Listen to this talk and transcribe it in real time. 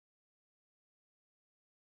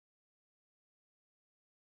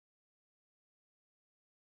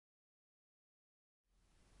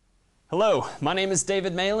Hello, my name is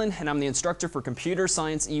David Malin, and I'm the instructor for Computer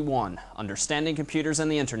Science E1, Understanding Computers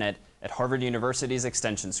and the Internet at Harvard University's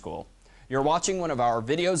Extension School. You're watching one of our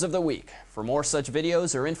videos of the week. For more such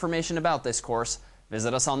videos or information about this course,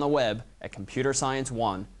 visit us on the web at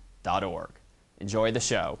computerscience1.org. Enjoy the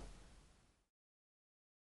show.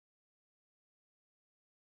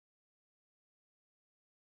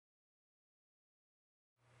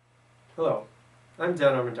 Hello, I'm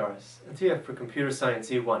Dan Armendariz, a TF for Computer Science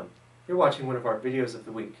E1. You're watching one of our videos of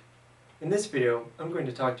the week. In this video, I'm going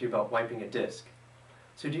to talk to you about wiping a disk.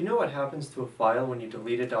 So do you know what happens to a file when you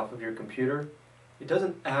delete it off of your computer? It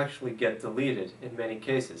doesn't actually get deleted in many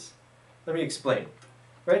cases. Let me explain.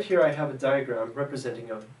 Right here I have a diagram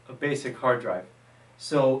representing a basic hard drive.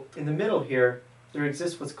 So in the middle here, there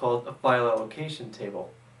exists what's called a file allocation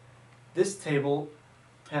table. This table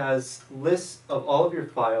has lists of all of your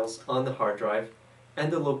files on the hard drive and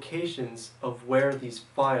the locations of where these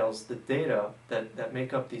files, the data that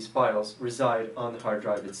make up these files, reside on the hard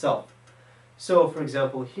drive itself. So for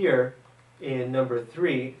example here in number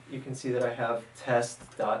 3 you can see that I have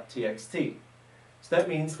test.txt. So that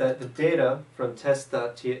means that the data from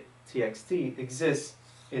test.txt exists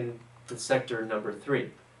in the sector number 3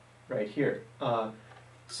 right here.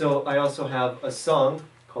 So I also have a song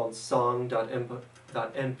called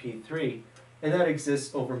song.mp3, and that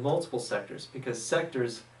exists over multiple sectors because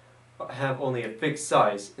sectors have only a fixed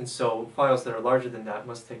size, and so files that are larger than that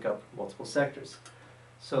must take up multiple sectors.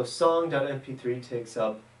 So song.mp3 takes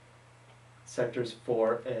up sectors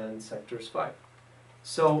 4 and sectors 5.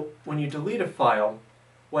 So when you delete a file,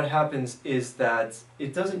 what happens is that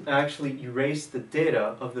it doesn't actually erase the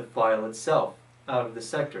data of the file itself out of the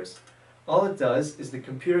sectors. All it does is the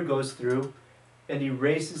computer goes through and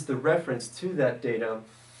erases the reference to that data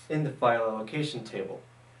in the file allocation table.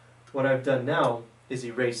 What I've done now is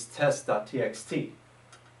erase test.txt.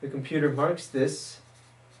 The computer marks this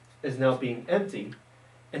as now being empty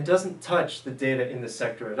and doesn't touch the data in the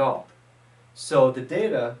sector at all. So the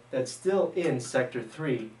data that's still in sector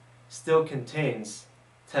 3 still contains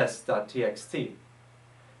test.txt.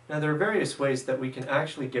 Now there are various ways that we can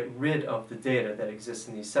actually get rid of the data that exists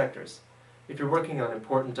in these sectors. If you're working on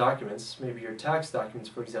important documents, maybe your tax documents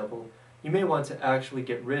for example, you may want to actually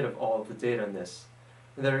get rid of all of the data in this.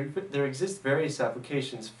 And there exist various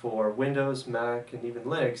applications for Windows, Mac, and even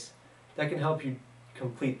Linux that can help you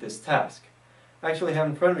complete this task. I actually have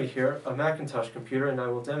in front of me here a Macintosh computer, and I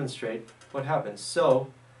will demonstrate what happens.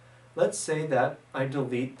 So let's say that I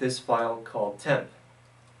delete this file called temp.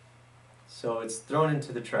 So it's thrown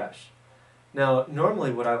into the trash. Now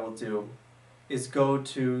normally what I will do is go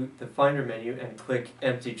to the Finder menu and click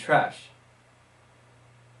Empty Trash.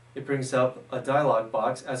 It brings up a dialog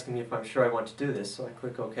box asking me if I'm sure I want to do this, so I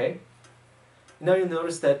click OK. Now you'll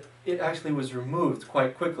notice that it actually was removed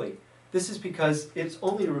quite quickly. This is because it's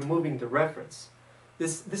only removing the reference.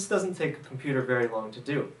 This doesn't take a computer very long to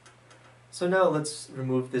do. So now let's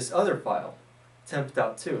remove this other file,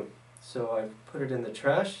 temp.2. So I've put it in the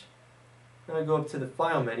trash. Now I go up to the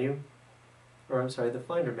File menu, or I'm sorry, the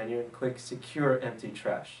Finder menu, and click Secure Empty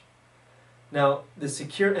Trash. Now the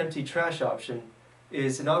Secure Empty Trash option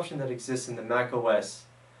is an option that exists in the Mac OS.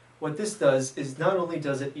 What this does is not only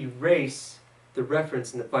does it erase the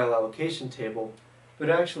reference in the file allocation table, but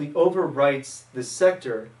it actually overwrites the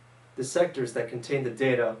sectors that contain the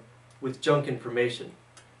data with junk information.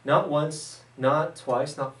 Not once, not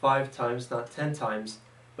twice, not 5 times, not 10 times,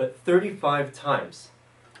 but 35 times.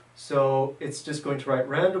 So it's just going to write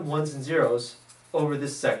random ones and zeros over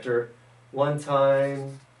this sector 1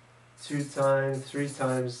 time, 2 times, 3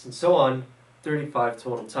 times, and so on, 35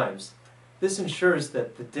 total times. This ensures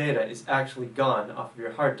that the data is actually gone off of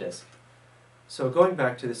your hard disk. So going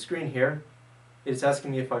back to the screen here, it's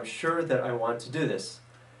asking me if I'm sure that I want to do this.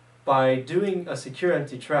 By doing a secure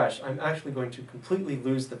empty trash, I'm actually going to completely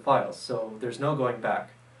lose the files, so there's no going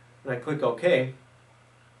back. When I click OK,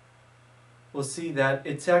 we'll see that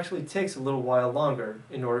it actually takes a little while longer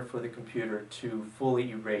in order for the computer to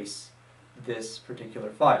fully erase this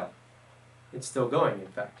particular file. It's still going, in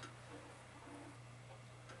fact.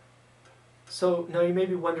 So now you may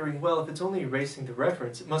be wondering, well, if it's only erasing the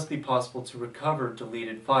reference, it must be possible to recover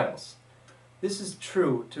deleted files. This is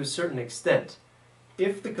true to a certain extent.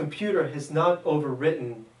 If the computer has not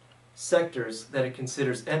overwritten sectors that it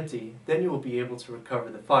considers empty, then you will be able to recover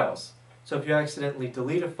the files. So if you accidentally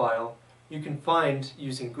delete a file, you can find,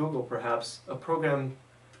 using Google perhaps, a program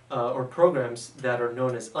or programs that are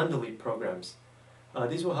known as undelete programs.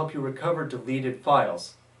 These will help you recover deleted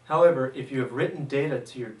files. However, if you have written data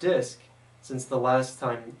to your disk since the last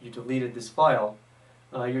time you deleted this file,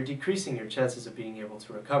 you're decreasing your chances of being able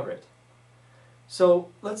to recover it. So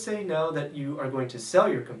let's say now that you are going to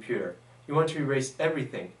sell your computer. You want to erase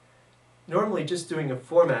everything. Normally just doing a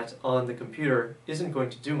format on the computer isn't going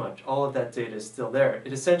to do much. All of that data is still there.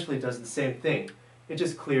 It essentially does the same thing. It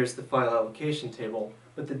just clears the file allocation table,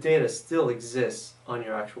 but the data still exists on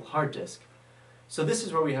your actual hard disk. So this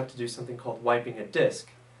is where we have to do something called wiping a disk.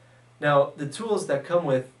 Now, the tools that come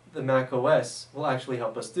with the Mac OS will actually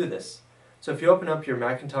help us do this. So if you open up your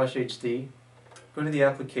Macintosh HD, go to the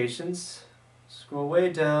Applications, scroll way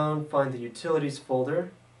down, find the Utilities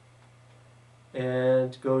folder,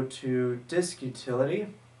 and go to Disk Utility.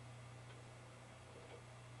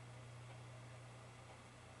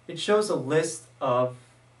 It shows a list of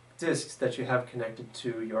disks that you have connected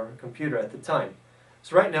to your computer at the time.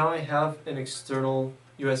 So right now I have an external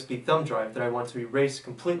USB thumb drive that I want to erase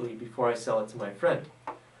completely before I sell it to my friend.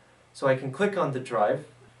 So I can click on the drive.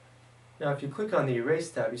 Now if you click on the Erase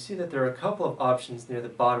tab, you see that there are a couple of options near the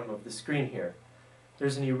bottom of the screen here.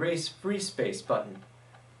 There's an Erase Free Space button.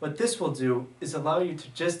 What this will do is allow you to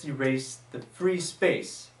just erase the free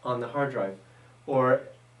space on the hard drive. Or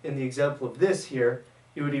in the example of this here,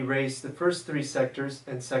 it would erase the first 3 sectors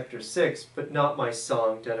and sector 6, but not my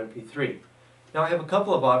song.mp3. Now I have a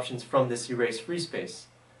couple of options from this Erase Free Space.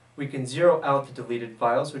 We can zero out the deleted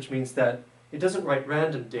files, which means that it doesn't write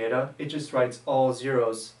random data, it just writes all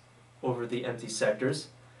zeros over the empty sectors.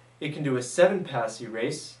 It can do a 7-pass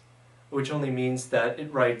erase, which only means that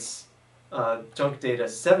it writes junk data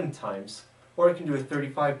 7 times, or it can do a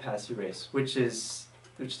 35-pass erase, which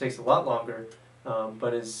takes a lot longer,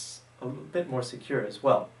 but is a bit more secure as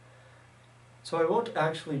well. So I won't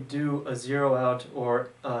actually do a 0 out or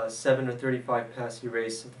a 7 or 35-pass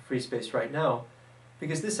erase of the free space right now,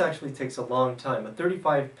 because this actually takes a long time. A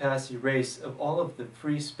 35-pass erase of all of the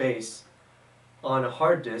free space on a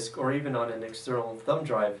hard disk or even on an external thumb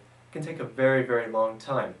drive can take a very, very long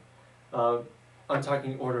time. I'm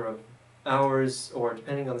talking order of hours, or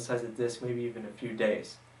depending on the size of the disk, maybe even a few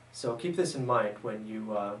days. So keep this in mind when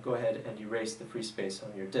you go ahead and erase the free space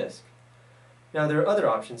on your disk. Now there are other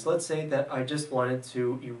options. Let's say that I just wanted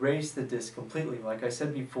to erase the disk completely. Like I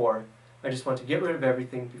said before, I just want to get rid of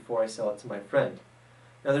everything before I sell it to my friend.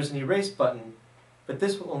 Now there's an erase button, but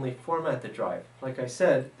this will only format the drive. Like I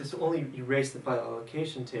said, this will only erase the file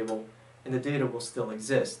allocation table and the data will still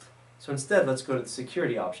exist. So instead, let's go to the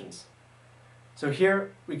security options. So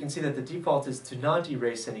here we can see that the default is to not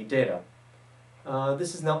erase any data.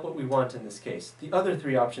 This is not what we want in this case. The other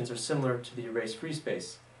 3 options are similar to the erase free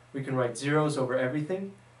space. We can write zeros over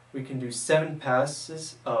everything, we can do 7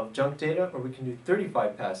 passes of junk data, or we can do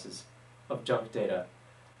 35 passes of junk data.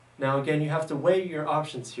 Now again, you have to weigh your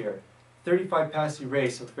options here. 35 pass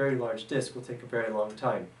erase of a very large disk will take a very long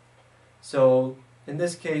time. So in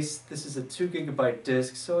this case, this is a 2 GB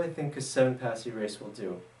disk, so I think a 7 pass erase will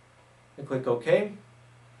do. I click OK,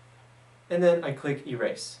 and then I click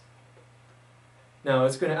Erase. Now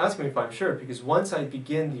it's going to ask me if I'm sure, because once I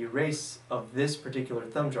begin the erase of this particular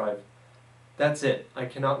thumb drive, that's it. I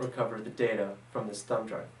cannot recover the data from this thumb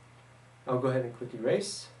drive. I'll go ahead and click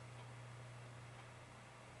Erase.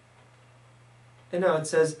 And now it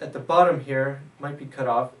says at the bottom here, might be cut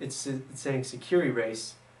off, it's saying Secure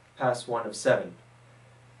Erase, pass 1 of 7.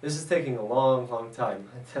 This is taking a long, long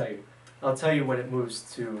time, I tell you. I'll tell you when it moves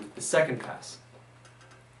to the second pass.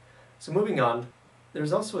 So moving on,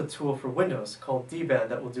 there's also a tool for Windows called dban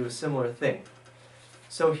that will do a similar thing.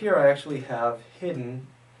 So here I actually have hidden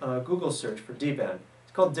a Google search for dban.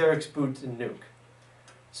 It's called Derek's Boot and Nuke.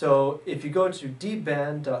 So if you go to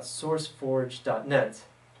dban.sourceforge.net,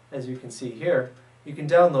 as you can see here, you can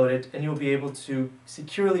download it and you'll be able to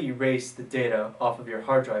securely erase the data off of your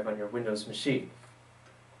hard drive on your Windows machine.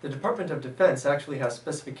 The Department of Defense actually has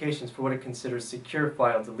specifications for what it considers secure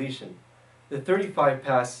file deletion. The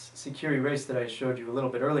 35-pass secure erase that I showed you a little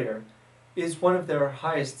bit earlier is one of their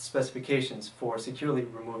highest specifications for securely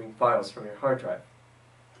removing files from your hard drive.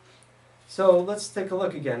 So let's take a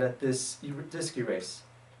look again at this disk erase.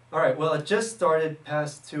 Alright, well it just started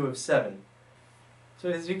pass 2 of 7. So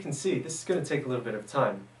as you can see, this is going to take a little bit of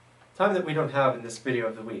time. Time that we don't have in this video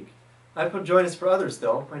of the week. I hope you'll join us for others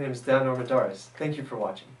though. My name is Dan Armendariz. Thank you for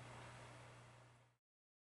watching.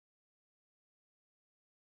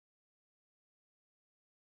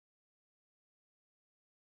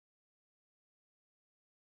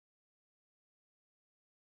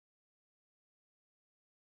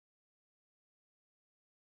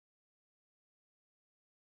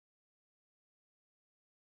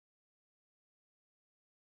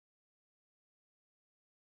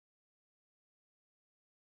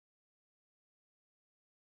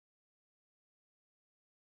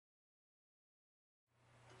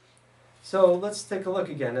 So let's take a look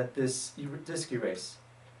again at this disk erase.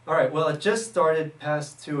 Alright, well it just started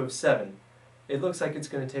past 2 of 7. It looks like it's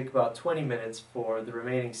going to take about 20 minutes for the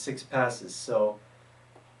remaining 6 passes, so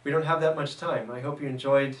we don't have that much time. I hope you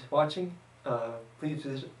enjoyed watching. Please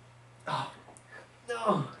visit... Oh,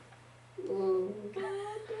 no!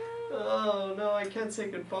 Oh no, I can't say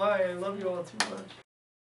goodbye. I love you all too much.